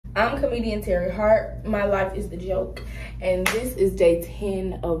I'm comedian Teri Hearte. My life is the joke, and this is day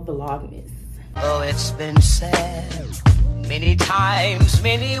 10 of Vlogmas. Oh, it's been said many times,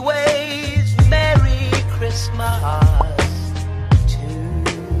 many ways. Merry Christmas to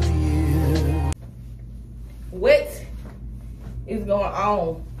you. What is going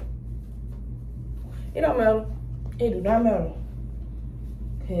on? It don't matter. It do not matter.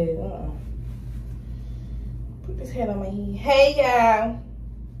 Cause put this head on my head. Hey y'all.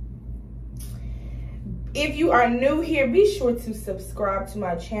 If you are new here, be sure to subscribe to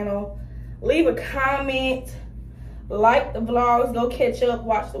my channel. Leave a comment. Like the vlogs. Go catch up.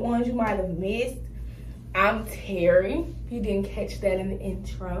 Watch the ones you might have missed. I'm Teri. If you didn't catch that in the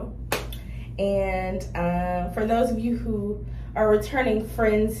intro. And for those of you who are returning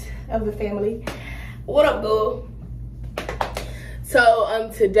friends of the family, what up, girl?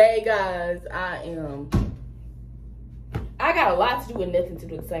 So today, guys, I got a lot to do and nothing to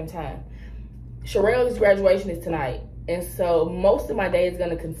do at the same time. Sherelle's graduation is tonight, and so most of my day is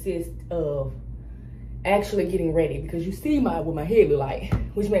gonna consist of actually getting ready, because you see what my hair look like,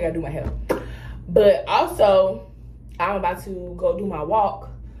 which means I gotta do my hair. But also, I'm about to go do my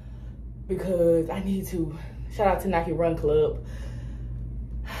walk because I need to. Shout out to Nike Run Club.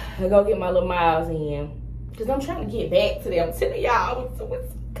 I go get my little miles in because I'm trying to get back to them. I'm telling y'all,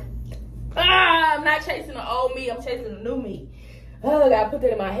 I'm not chasing the old me. I'm chasing the new me. Oh, I gotta put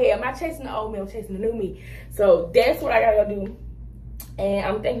that in my head. I'm not chasing the old me. I'm chasing the new me. So that's what I gotta go do. And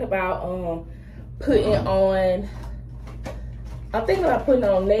I'm thinking about putting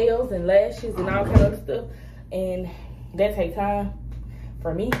on nails and lashes and all kind of stuff. And that takes time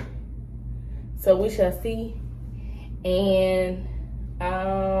for me. So we shall see. And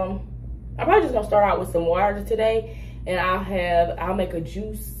I'm probably just gonna start out with some water today, and I'll make a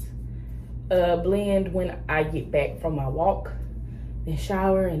juice blend when I get back from my walk, then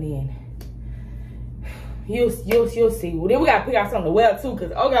shower, and then you'll see. Well, then we gotta pick out something to wear too,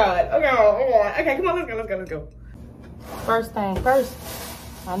 cause oh god. Okay, come on, let's go. First thing first,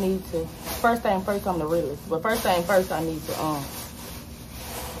 I'm the realest. But first thing first, I need to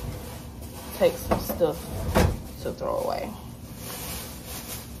take some stuff to throw away.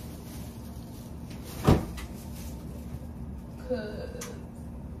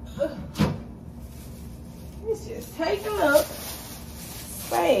 It's just taking up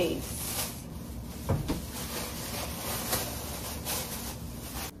space.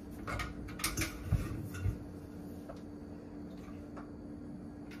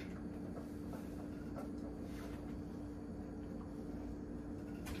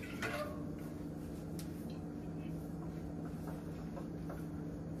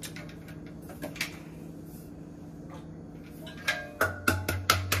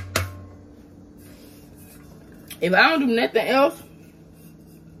 If I don't do nothing else,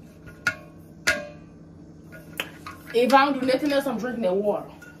 I'm drinking that water.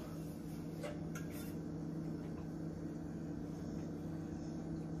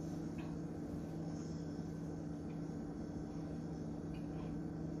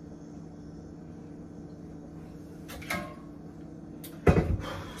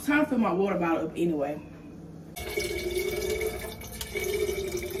 It's time to fill my water bottle up anyway.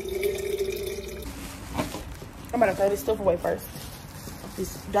 I'm gonna throw this stuff away first.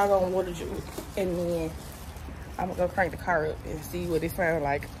 This doggone water juice. And then I'm gonna go crank the car up and see what it sounds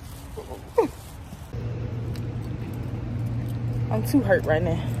like. I'm too hurt right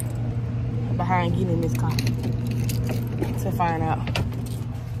now. I'm behind getting in this car to find out.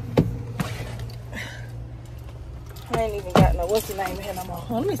 I ain't even got no, what's the name here no more.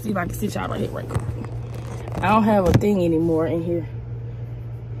 Let me see if I can sit y'all right here right quick. I don't have a thing anymore in here.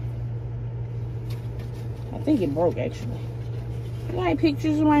 I think it broke actually. I got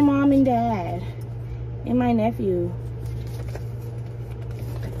pictures of my mom and dad and my nephew.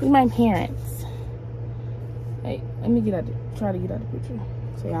 With my parents. Hey, let me try to get out the picture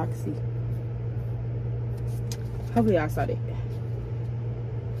so y'all can see. Hopefully y'all saw that.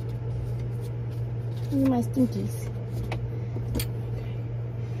 Look at my stinkies.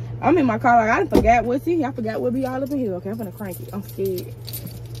 I'm in my car like I done forgot what's in here. I forgot what be all up in here. Okay, I'm gonna crank it. I'm scared.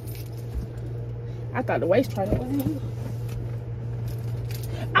 I thought the waist trainer was in here.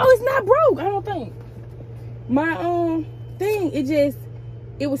 Oh, it's not broke, I don't think. My thing,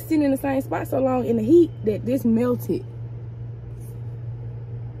 it was sitting in the same spot so long in the heat that this melted.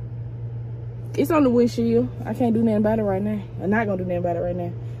 It's on the windshield. I can't do nothing about it right now. I'm not gonna do nothing about it right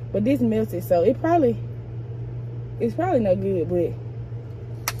now. But this melted, so it's probably no good, but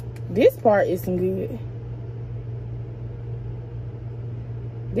this part is some good.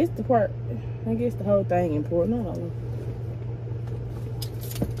 This the part, I guess the whole thing important. I don't know.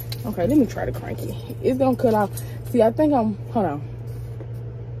 Okay, let me try to crank it. It's gonna cut off. See, I think I'm, hold on.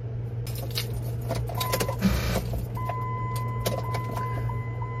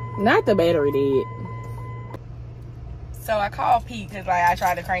 Not the battery dead. So I called Pete because like I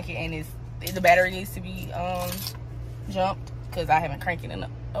tried to crank it and the battery needs to be jumped because I haven't cranked it in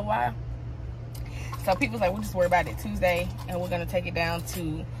a while. So Pete was like, we'll just worry about it Tuesday and we're gonna take it down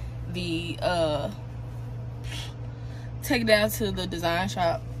to the design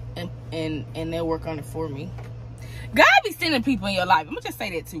shop and they'll work on it for me. God be sending people in your life. I'm gonna just say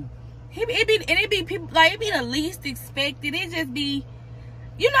that too. It be people like it be the least expected. It just be,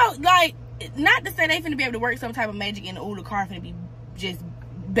 you know, like, not to say they finna be able to work some type of magic and the car finna be just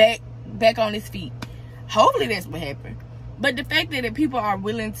back on its feet. Hopefully that's what happened. But the fact that people are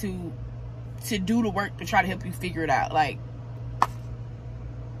willing to do the work to try to help you figure it out, like,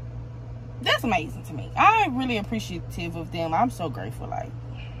 that's amazing to me. I'm really appreciative of them. I'm so grateful, like,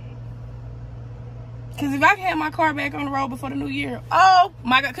 because if I can have my car back on the road before the new year, oh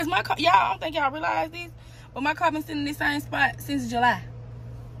my God, because my car, y'all, I don't think y'all realize this, but my car been sitting in the same spot since July.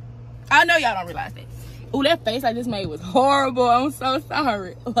 I know y'all don't realize that. Ooh, that face I just made was horrible. I'm so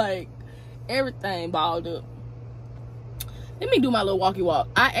sorry. Like, everything balled up. Let me do my little walkie walk.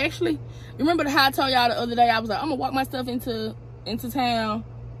 I actually, remember how I told y'all the other day, I was like, I'm gonna walk my stuff into town,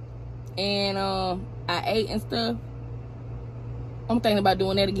 and I ate and stuff. I'm thinking about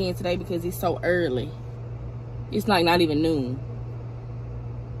doing that again today because it's so early. It's like not even noon,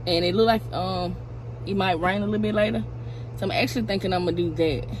 and it look like it might rain a little bit later. So I'm actually thinking I'm gonna do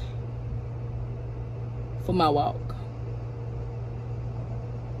that for my walk.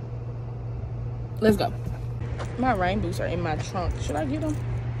 Let's go. My rain boots are in my trunk. Should I get them?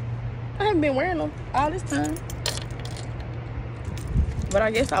 I haven't been wearing them all this time, but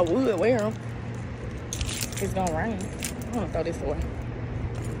I guess I would wear them. It's gonna rain. I'm gonna throw this away.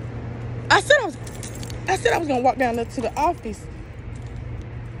 I said I was gonna walk down there to the office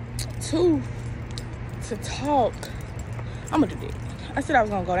to talk. I'm gonna do that. I said I was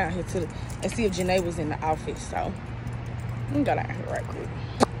gonna go down here and see if Janae was in the office. So let me go down here right quick.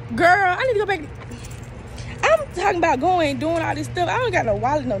 Girl, I need to go back. I'm talking about doing all this stuff. I don't got no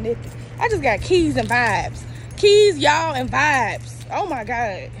wallet, no nothing. I just got keys and vibes. Keys, y'all, and vibes. Oh my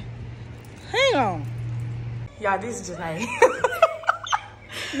God. Hang on. Y'all, this is Janae.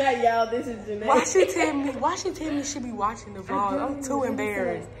 Not y'all, this is Janae. Why she tell me she be watching the vlog? I'm too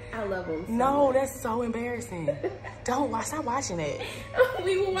embarrassed. I love them. So no, much. that's so embarrassing. Don't watch. Stop watching it.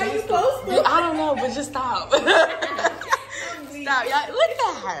 Why you supposed to? I don't know, but just stop. Stop, y'all. Look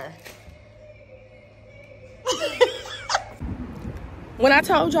at her. When I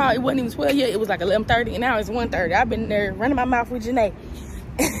told y'all it wasn't even 12 yet, it was like 11:30, and now it's 1:30. I've been there running my mouth with Janae.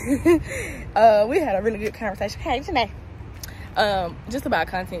 We had a really good conversation. Hey, Janae. Just about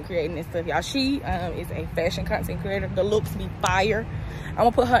content creating and stuff, y'all. She is a fashion content creator. The looks be fire. I'm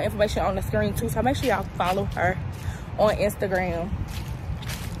gonna put her information on the screen too, so make sure y'all follow her on Instagram.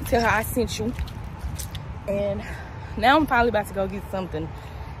 Tell her I sent you. And now I'm probably about to go get something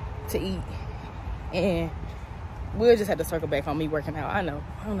to eat, and we'll just have to circle back on me working out. I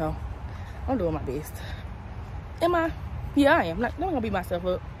don't know. I'm doing my best. Am I? Yeah, I am. Not gonna beat myself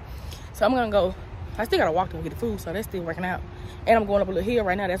up. So I'm gonna go. I still gotta walk to go get the food, so that's still working out. And I'm going up a little hill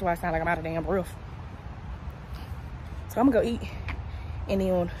right now. That's why I sound like I'm out of damn breath. So I'm gonna go eat, and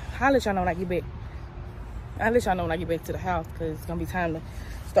then I'll let y'all know when I get back. I'll let y'all know when I get back to the house, because it's gonna be time to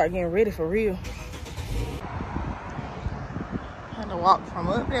start getting ready for real. I had to walk from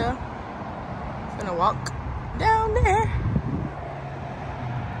up there. I'm gonna walk down there.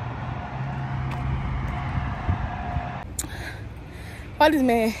 Why this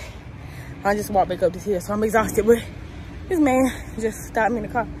man? I just walked back up this hill, so I'm exhausted, but this man just stopped me in the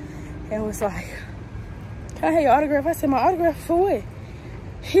car and was like, can I have your autograph? I said, my autograph for what?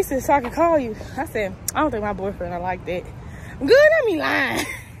 He said, so I can call you. I said, I don't think my boyfriend will like that. Good, let me lying.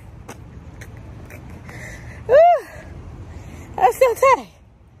 I'm so tired.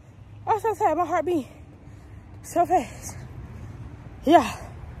 I'm so tired. My heart beating so fast. Yeah.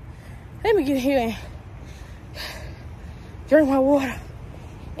 Let me get here and drink my water.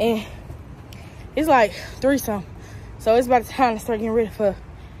 And it's like 3-something. So it's about time to start getting ready for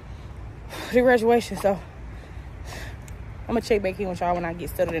the graduation. So I'm gonna check back in with y'all when I get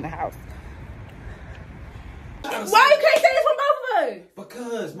settled in the house. Why you can't say this from both of us?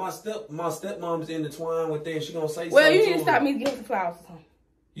 Because my stepmom's intertwined with that. She gonna say something. Well, you need to stop me getting some flowers or something.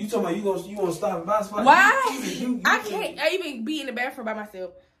 You talking about you gonna stop and buy some flowers? Why? I can't even be in the bathroom by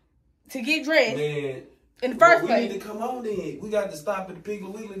myself to get dressed. Man, in the first place. We need to come on then. We got to stop at the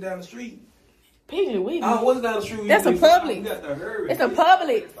Piggly Wiggly down the street. Piggly Wiggly. I was down the street. That's a public. You got to hurry. It's a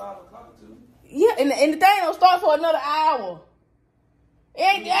public. 5 o'clock too. Yeah, and the thing don't start for another hour.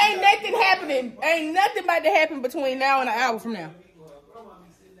 Ain't nothing happening. Ain't nothing about to happen between now and an hour from now.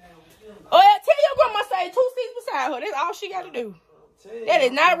 Oh, yeah, tell your grandma say 2 seats beside her. That's all she got to do. That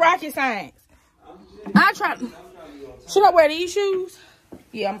is not rocket science. I try. Should I wear these shoes?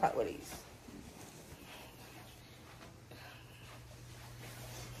 Yeah, I'm about to wear these.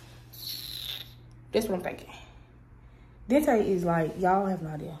 That's what I'm thinking. Dente is like, y'all have no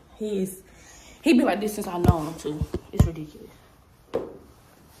idea. He been like this since I known him too. It's ridiculous.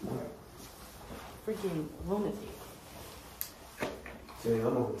 Freaking lunatic. See,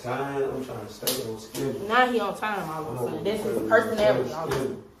 I'm on time. I'm trying to stay on schedule. Now he on time all of a sudden. That's his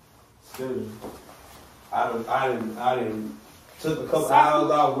personality. Schedule. I didn't took a couple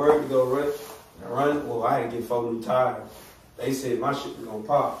hours out of work to go run. Well, I had to get 4 new tires. They said my shit was gonna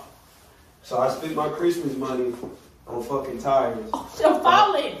pop. So I spent my Christmas money on fucking tires. Oh, I'm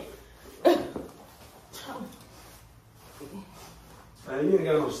falling. Man, you ain't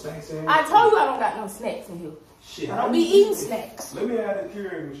got no snacks in here. I told you I don't got no snacks in here. Shit, I don't be eating snacks. Let me have that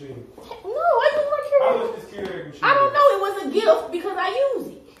Keurig machine. No, I don't want Keurig. How much is Keurig machine? I don't know. It was a gift because I use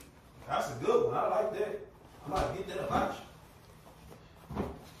it. That's a good one. I like that. I'm about to get that about you.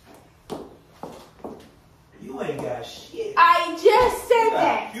 You ain't got shit. I just said You got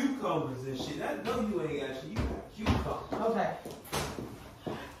that. cucumbers and shit. I know you ain't got shit. You got cucumbers. Okay.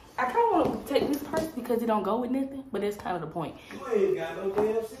 I kind of want to take this purse because it don't go with nothing, but that's kind of the point. You ain't got no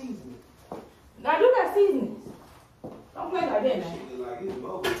damn seasoning. No, I do got seasonings. Don't play like that, man. Shit look like it's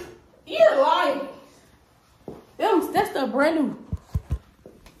both. You're lying. That's the brand new.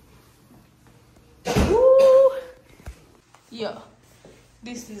 Woo. Yeah.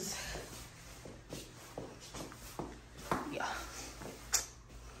 This is. Yeah.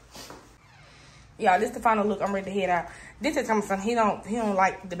 Yeah, this is the final look. I'm ready to head out. This is coming from he don't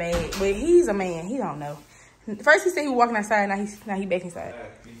like the bag, but he's a man. He don't know. First he said he was walking outside. Now he back inside.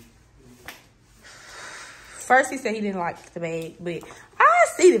 First he said he didn't like the bag, but I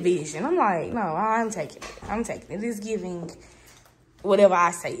see the vision. I'm like, no, I'm taking it. I'm taking it. It's giving whatever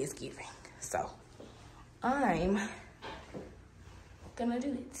I say is giving. So I'm gonna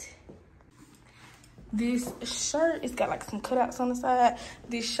do it. This shirt, it's got like some cutouts on the side.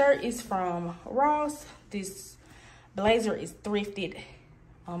 This shirt is from Ross. This blazer is thrifted.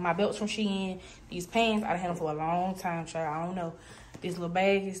 My belt's from Shein. These pants, I've had them for a long time, child. I don't know. This little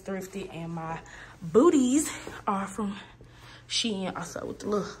bag is thrifted, and my booties are from Shein, also with the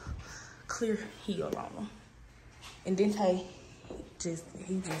little clear heel on them. And then he just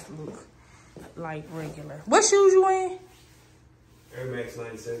look like regular. What shoes you in? Air Max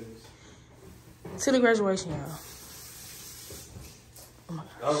 97s. To the graduation, y'all. Oh my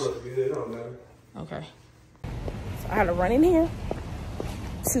gosh. I look good. It don't matter. Okay. So I had to run in here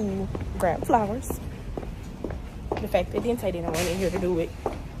to grab flowers. The fact that Dente didn't run in here to do it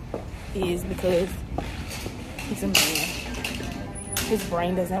is because he's a man. His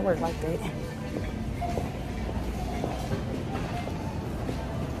brain doesn't work like that.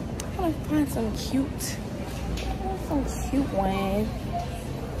 I want to find some cute one.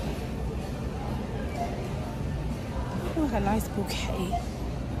 I want a nice bouquet.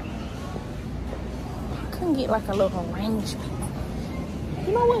 I couldn't get like a little arrangement.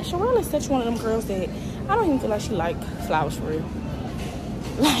 You know what? Sherelle is such one of them girls that I don't even feel like she like flowers for real.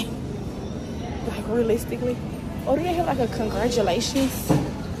 Like realistically. Or do they have like a congratulations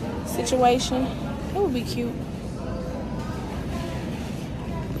situation? That would be cute.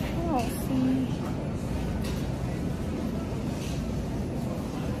 I don't see.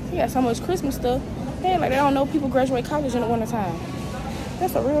 He got so much Christmas stuff. Hey, like they don't know people graduate college in the wintertime.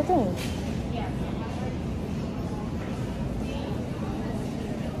 That's a real thing.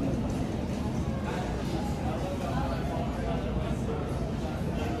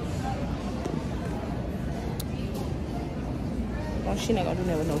 She not gonna do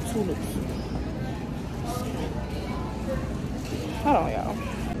never no tulips. Hold on, y'all.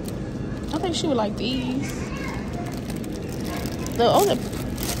 I think she would like these. The other,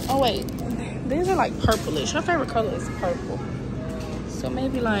 oh wait, these are like purplish. Her favorite color is purple. So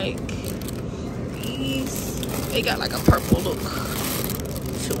maybe like these. They got like a purple look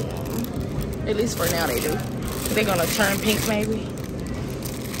to them. At least for now they do. They're gonna turn pink maybe.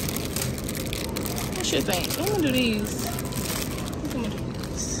 What you think? I'm gonna do these.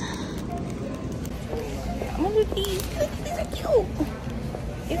 I'm gonna do these. These are cute.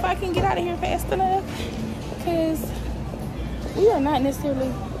 If I can get out of here fast enough, because we are not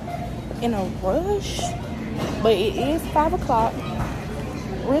necessarily in a rush, but it is 5 o'clock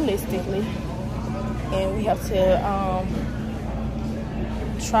realistically. and we have to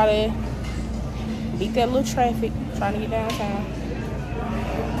try to beat that little traffic trying to get downtown.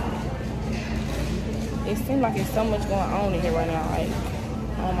 It seems like there's so much going on in here right now. Like,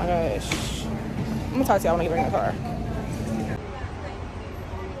 oh my gosh. I'm gonna talk to y'all when I get back in the car.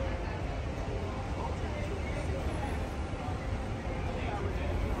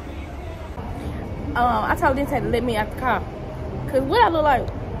 I told Dente to let me out the car. Cause what I look like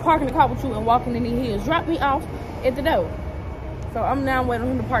parking the car with you and walking in the hills. Drop me off at the door. So I'm now waiting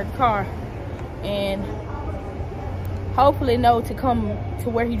on him to park the car and hopefully know to come to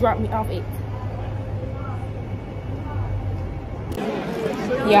where he dropped me off at.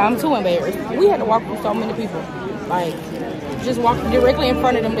 Yeah, I'm too embarrassed. We had to walk through so many people. Like, just walking directly in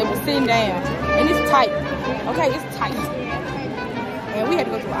front of them. They were sitting down. And it's tight. Okay, it's tight. And we had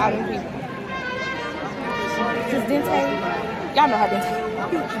to go through all them people. Cause Dente, y'all know how Dente,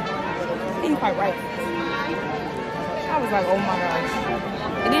 he's quite right. I was like, oh my gosh.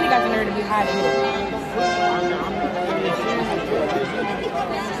 And then he got the nerve to be hiding it.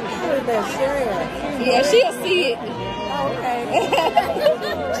 Yeah, she'll see it. Okay.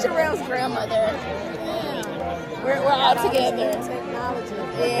 Sherelle's grandmother. We're all together. Technology.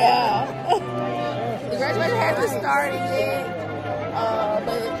 Yeah. The graduation hasn't started yet,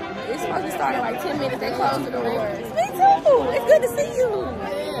 but it's supposed to be starting in like 10 minutes. They close the doors. Me too. It's good to see you.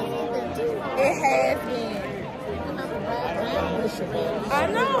 It has been. I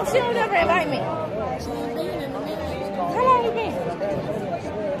know. She don't never invite me. How long you been?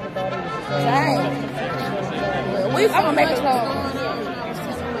 Dang. I'm gonna make it long.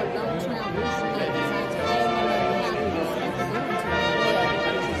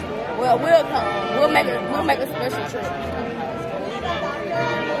 Well, we'll come. We'll make a special trip.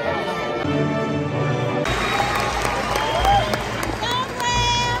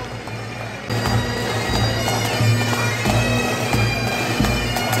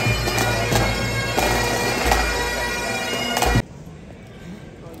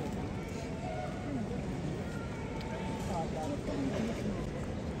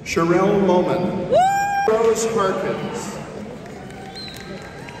 Sherelle Moment. Rose Harkins.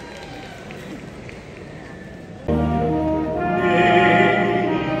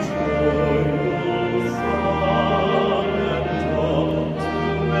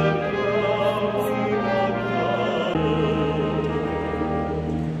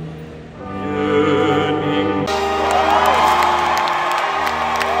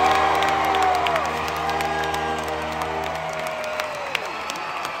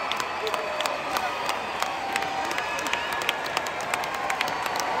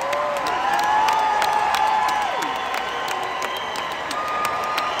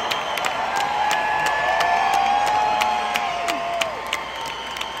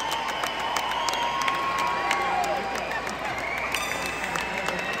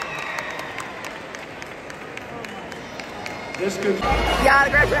 Y'all, the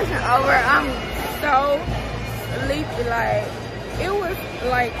graduation over. I'm so sleepy. Like, it was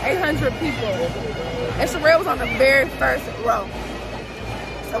like 800 people. And Sherelle was on the very first row.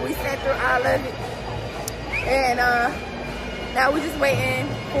 So we sat through all of it. And now we're just waiting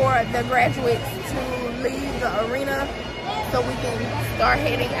for the graduates to leave the arena so we can start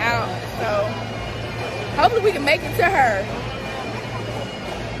heading out. So hopefully we can make it to her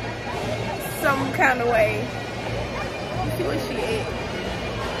some kind of way. Let's see where she is.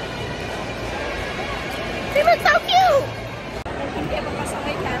 She looks so cute.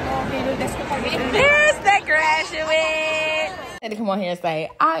 There's the graduate. I had to come on here and say,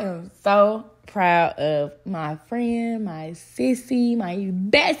 I am so proud of my friend, my sissy, my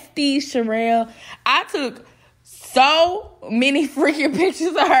bestie, Sherelle. I took so many freaking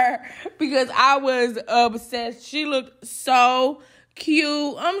pictures of her because I was obsessed. She looked so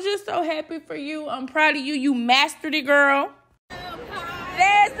cute. I'm just so happy for you. I'm proud of you. You mastered it, girl.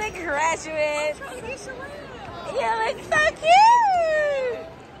 There's the graduate. You look so cute.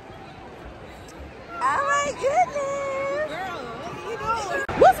 Oh my goodness. Girl, what are you doing?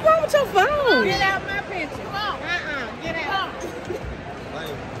 What's wrong with your phone? Get out my picture. Come on. Get out.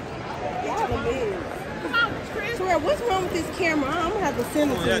 Y'all the big. Come on, Chris. Sherelle, what's wrong with this camera? I'm gonna have to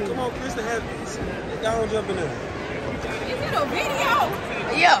send it to you. Come on, Chris, to have y'all jump in there. Is it a video?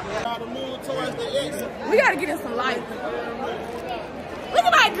 Yeah. Gotta move towards the exit. We gotta get in some light. Look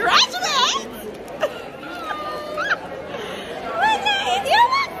at my graduate. Look at it. You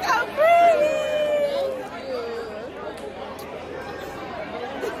look so pretty.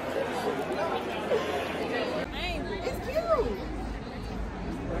 It's cute.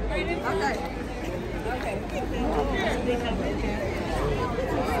 Okay.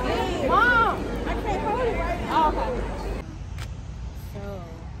 Mom, I can't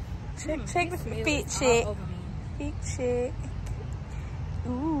Check the fit check. Fit check.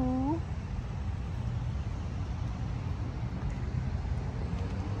 Ooh.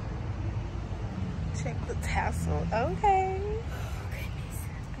 Check the tassel. Okay.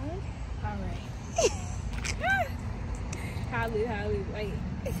 All right. Holly, wait.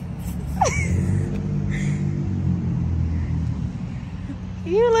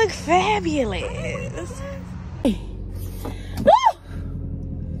 You look fabulous.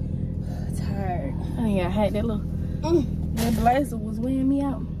 Tired. Oh yeah, I had that little that blazer was wearing me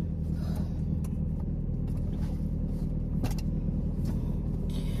out.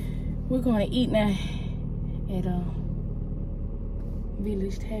 We're gonna eat now at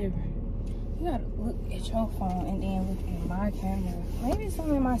Village Tavern. You gotta look at your phone and then look at my camera. Maybe it's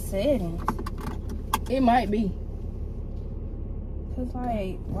something in my settings. It might be. Cause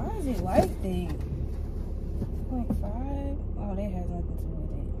like, why is it like that? 0.5? Oh, that has nothing to do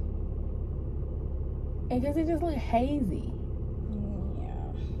with it. And cause it just look hazy.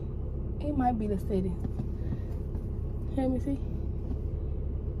 Yeah. It might be the settings. Let me see.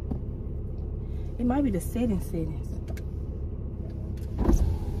 It might be the settings.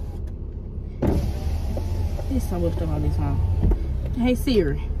 There's so much stuff all this time. Hey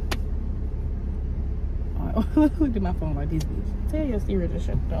Siri. Alright, look at my phone like this bitch. Tell your Siri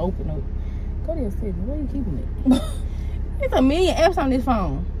to open up. Go to your settings. Where are you keeping it? There's a million apps on this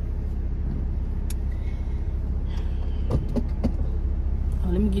phone. Oh,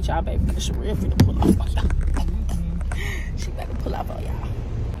 let me get y'all baby. She real finna pull off on y'all. She about to pull off on y'all.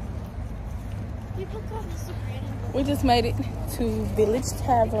 We just made it to Village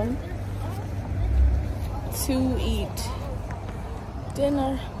Tavern to eat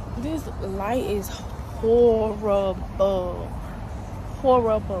dinner. This light is horrible.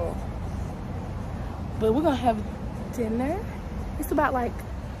 But we're gonna have dinner. It's about like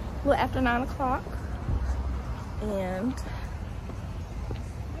a little after 9 o'clock. And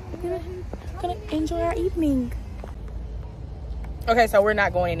we're gonna enjoy our evening. Okay, so we're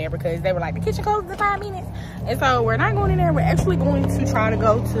not going in there because they were like, the kitchen closes in 5 minutes. And so we're not going in there. We're actually going to try to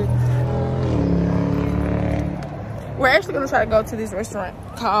go to this restaurant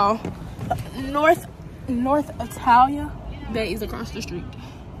called North Italia that is across the street.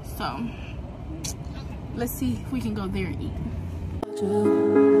 So let's see if we can go there and eat.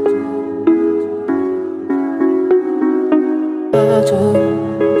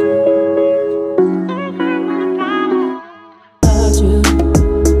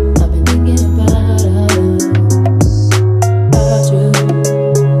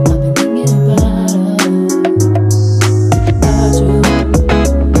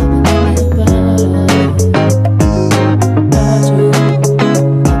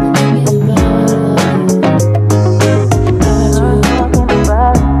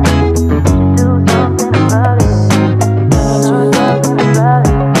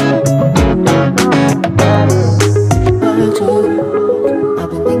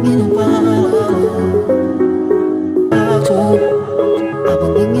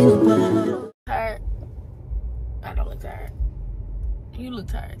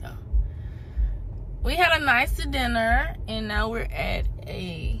 We had a nice dinner, and now we're at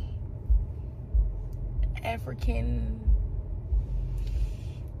a African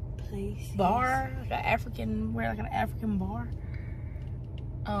place bar, like an African bar,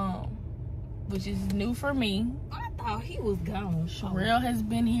 which is new for me. I thought he was gone. Sherelle has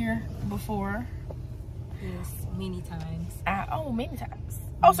been here before. Yes, many times. Many times.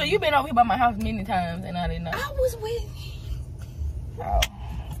 Oh, so you've been over here by my house many times, and I didn't know. I was with you. Oh.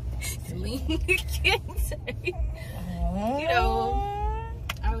 You know,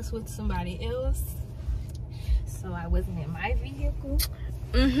 I was with somebody else, so I wasn't in my vehicle.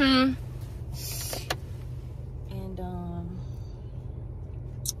 And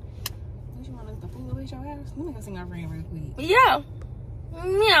what you want us to pull away your house? Let me go see my friend real quick. Yeah,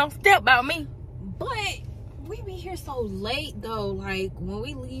 step about me. But we be here so late though. Like when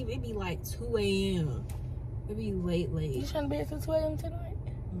we leave, it be like 2 a.m. It be late. You trying to be at 2 a.m. tonight?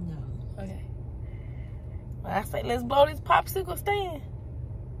 No. Okay. Well, I say let's blow this popsicle stand.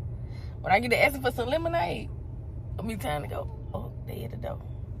 When I get to asking for some lemonade, it'll be time to go. Oh, they at the door.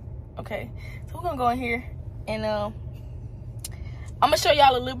 Okay. So we're gonna go in here and I'm gonna show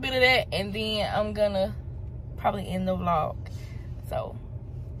y'all a little bit of that, and then I'm gonna probably end the vlog. So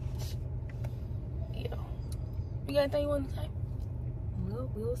yeah. You got anything you want to say? Well,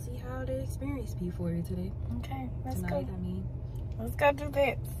 we'll see how the experience be for you today. Okay, let's Tonight, go. I mean. Let's go do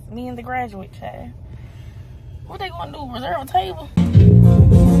that. Me and the graduate child. What they gonna do? Reserve a table?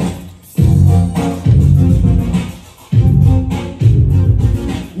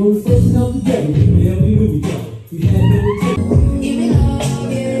 When we first got together, we never knew each other. We had no intention. Even though I'm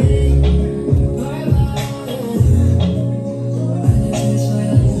getting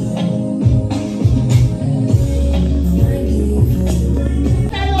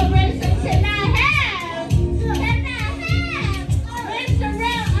celebration can I have? Can I have? Miss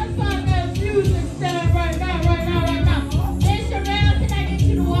Sherelle, I'm talking about music stand right now. Miss Sherelle, can I get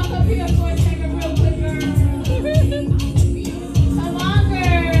you to walk up here for a second real quick, girl? Come on,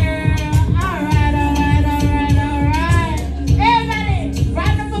 girl. All right. Everybody,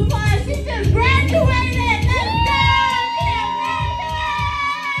 round of applause. She just graduated. Let's go.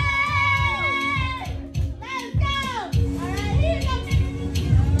 Let's go. All right, here you go.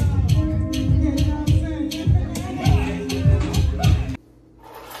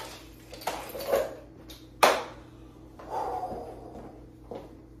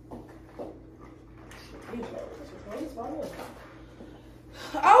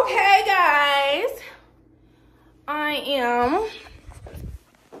 Okay, guys, I'm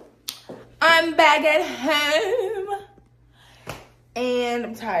back at home and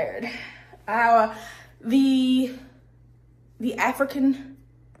I'm tired. The African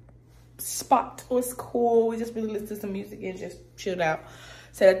spot was cool. We just really listened to some music and just chilled out.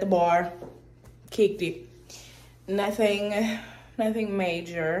 Sat at the bar, kicked it. Nothing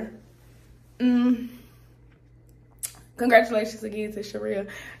major. Congratulations again to Sherelle.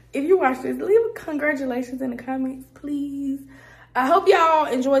 If you watch this, leave a congratulations in the comments, please. I hope y'all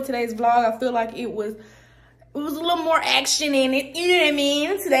enjoyed today's vlog. I feel like it was a little more action in it. You know what I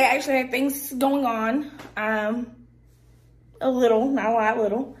mean? Today I actually had things going on. A little, not a lot,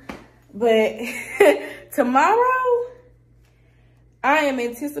 little. But tomorrow, I am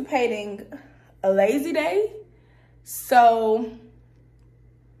anticipating a lazy day. So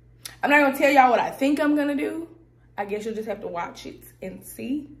I'm not gonna tell y'all what I think I'm gonna do. I guess you'll just have to watch it and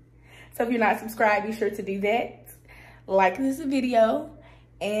see. So if you're not subscribed, be sure to do that. Like this video,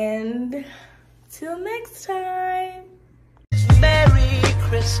 and till next time. Merry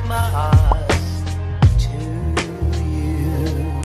Christmas.